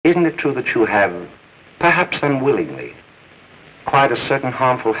Isn't it true that you have, perhaps unwillingly, acquired a certain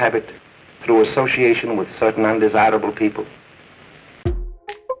harmful habit through association with certain undesirable people?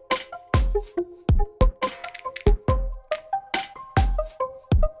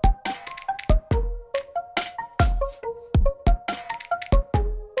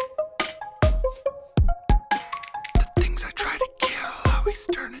 The things I try to kill always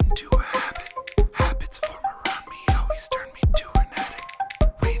turn into a habit. Habits form around me, always turn me to an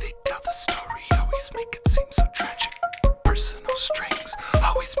addict. Way they tell the story always make it seem so tragic. Personal strings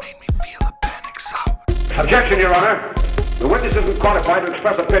always made me feel a panic, so Objection, Your Honor. The witness isn't qualified to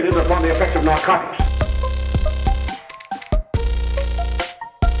express opinions upon the effect of narcotics.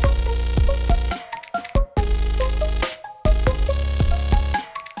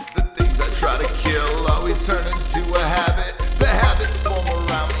 the things I try to kill always turn into a habit. The habits form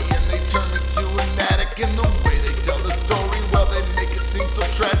around me and they turn me to an addict. And the way they tell the story, well, they make it seem so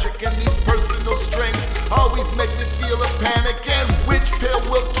tragic. And these personal strings always make me feel a panic. And which pill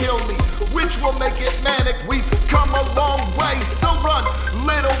will kill me? Which will make it manic? We've come a long way, so run,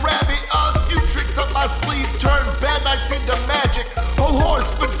 little rabbit. A few tricks up my sleeve, turn bad nights into magic. A horse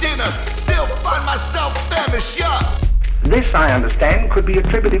for dinner, still find myself famished, yeah. This, I understand, could be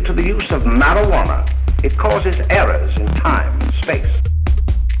attributed to the use of marijuana. It causes errors in time and space.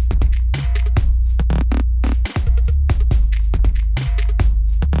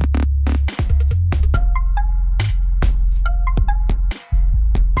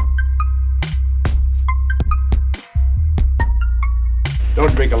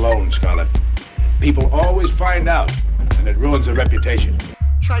 Don't drink alone, Scarlett. People always find out, and it ruins their reputation.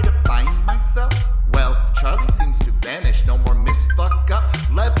 Try to find myself? Well, Charlie seems to vanish. No more miss fuck up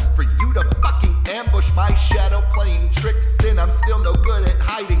left for you to fucking ambush my shadow, playing tricks, and I'm still no good at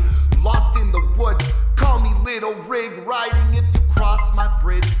hiding. Lost in the woods, call me Little Rig Riding. If you cross my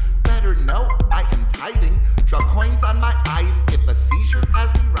bridge, better know I am tiding. Drop coins on my eyes if a seizure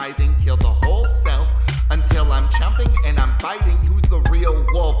has me writhing. Kill the whole self until I'm chomping and I'm biting. Who's the real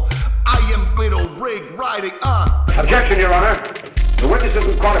wolf? I am Little Rig Riding, Objection, Your Honor. The witness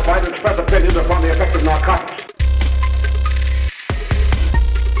isn't qualified to express opinions upon the effect of narcotics.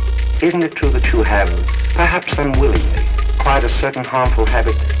 Isn't it true that you have, perhaps unwillingly, acquired a certain harmful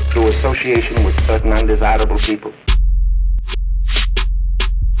habit through association with certain undesirable people?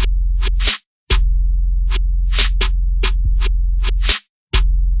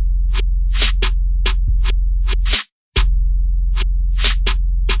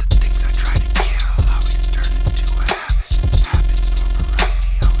 The things I try to kill always turn into a habit. Habits form around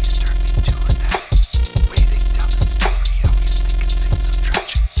me, always turn me to an addict. Way they tell the story always make it seem so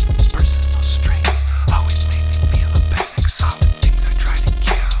tragic. Personal strings always make me feel a panic. So the things I try to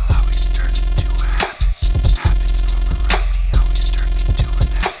kill always turn into a habit. Habits form around me, always turn me to an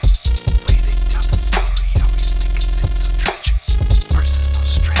addict. Way they tell the story always make it seem so tragic. Personal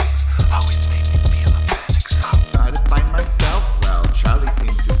strings always make me feel a panic. So how to find myself? Well, Charlie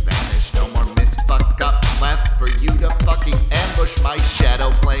seems to vanish. No more miss fuck up left for you to fucking ambush my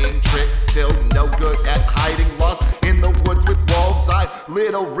shadow, playing tricks, still no good at hiding. Lost in the woods with wolves, I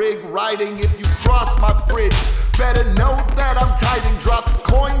Little Rig Riding. If you cross my bridge, better know that I'm tiding. Drop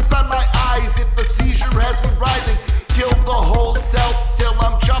coins on my eyes if a seizure has me writhing. Kill the whole self